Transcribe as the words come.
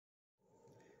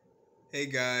Hey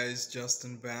guys,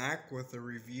 Justin back with a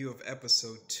review of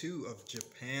episode 2 of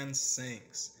Japan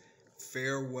Sinks,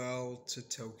 Farewell to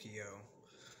Tokyo.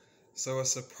 So a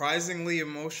surprisingly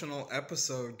emotional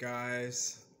episode,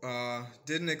 guys.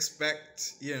 Didn't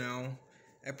expect,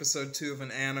 episode 2 of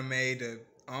an anime to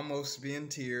almost be in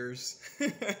tears.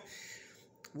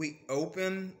 We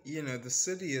open, the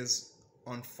city is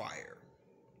on fire.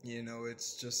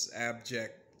 It's just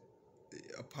abject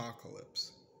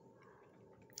apocalypse.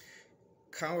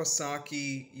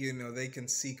 Kawasaki, they can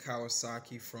see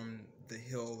Kawasaki from the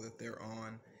hill that they're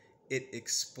on. It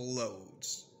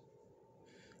explodes.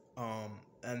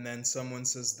 And then someone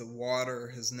says the water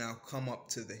has now come up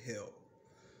to the hill.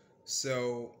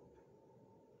 So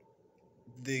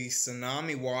the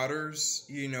tsunami waters,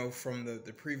 from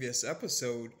the previous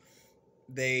episode,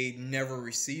 they never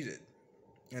receded.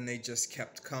 And they just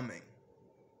kept coming.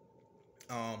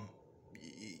 Outlying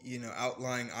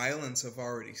islands have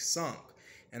already sunk.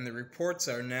 And the reports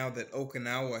are now that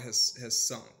Okinawa has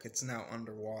sunk. It's now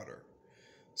underwater.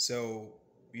 So,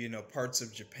 parts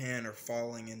of Japan are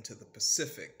falling into the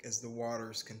Pacific as the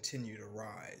waters continue to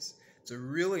rise. It's a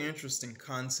really interesting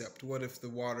concept. What if the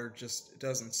water just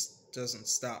doesn't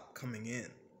stop coming in?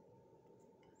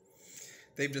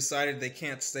 They've decided they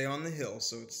can't stay on the hill,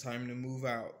 so it's time to move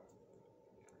out.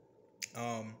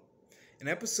 In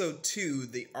episode 2,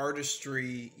 the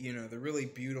artistry, the really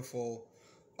beautiful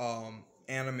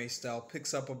anime style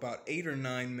picks up about 8 or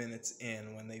 9 minutes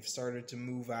in when they've started to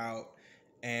move out,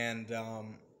 and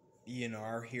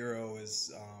our hero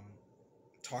is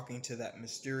talking to that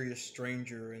mysterious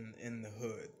stranger in the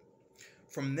hood.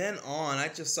 From then on, I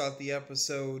just thought the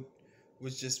episode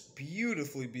was just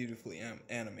beautifully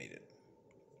animated.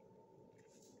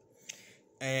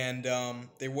 And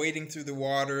they're wading through the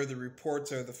water. The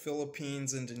reports are the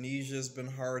Philippines, Indonesia's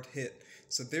been hard hit.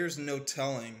 So there's no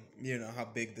telling, how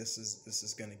big this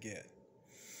is going to get.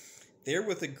 They're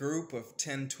with a group of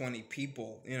 10, 20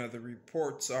 people. The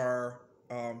reports are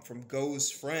from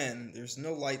Go's friend, there's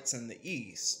no lights in the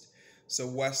east, so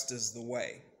west is the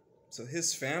way. So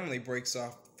his family breaks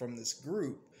off from this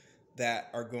group that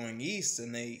are going east,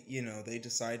 and they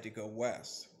decide to go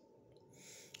west.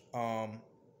 And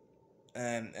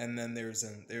then there's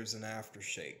an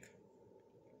aftershake.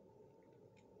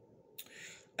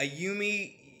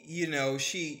 Ayumi,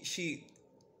 she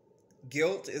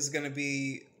guilt is going to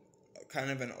be kind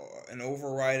of an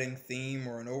overriding theme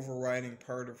or an overriding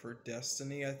part of her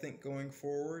destiny, I think, going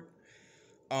forward.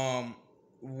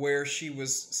 Where she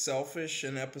was selfish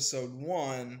in episode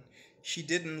 1, she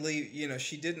didn't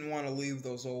want to leave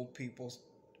those old people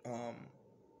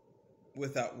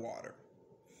without water.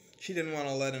 She didn't want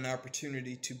to let an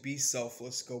opportunity to be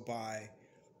selfless go by,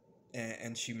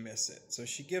 and she miss it. So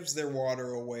she gives their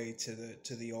water away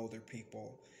to the older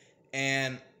people.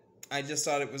 And I just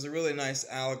thought it was a really nice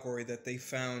allegory that they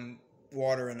found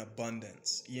water in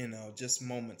abundance, just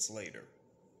moments later.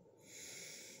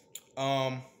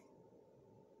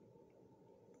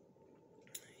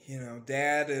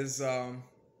 Dad is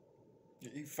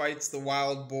he fights the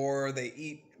wild boar. They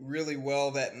eat really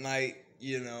well that night,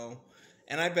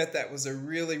 and I bet that was a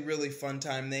really, really fun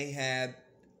time. They had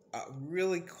a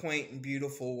really quaint and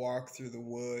beautiful walk through the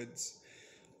woods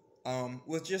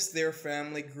with just their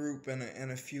family group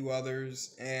and a few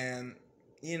others. And,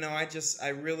 I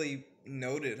really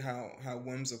noted how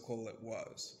whimsical it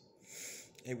was.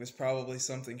 It was probably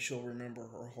something she'll remember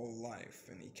her whole life.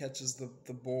 And he catches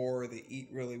the boar. They eat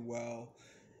really well.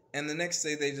 And the next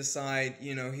day they decide,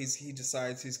 he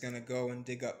decides he's going to go and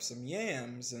dig up some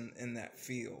yams in that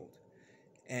field.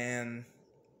 And,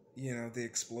 the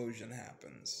explosion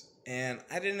happens. And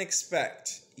I didn't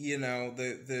expect,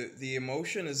 the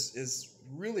emotion is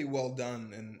really well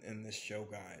done in this show,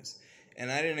 guys.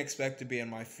 And I didn't expect to be in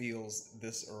my feels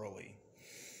this early.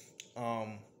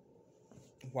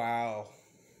 Wow.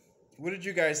 What did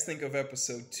you guys think of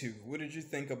episode 2? What did you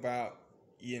think about,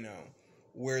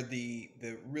 where the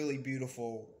really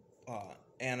beautiful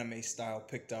anime style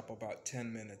picked up about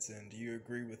 10 minutes in? Do you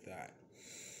agree with that?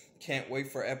 Can't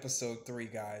wait for episode 3,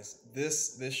 guys.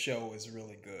 This show is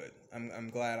really good. I'm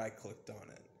glad I clicked on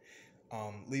it.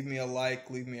 Leave me a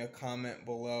like, leave me a comment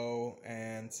below,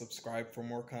 and subscribe for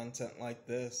more content like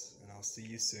this, and I'll see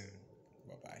you soon.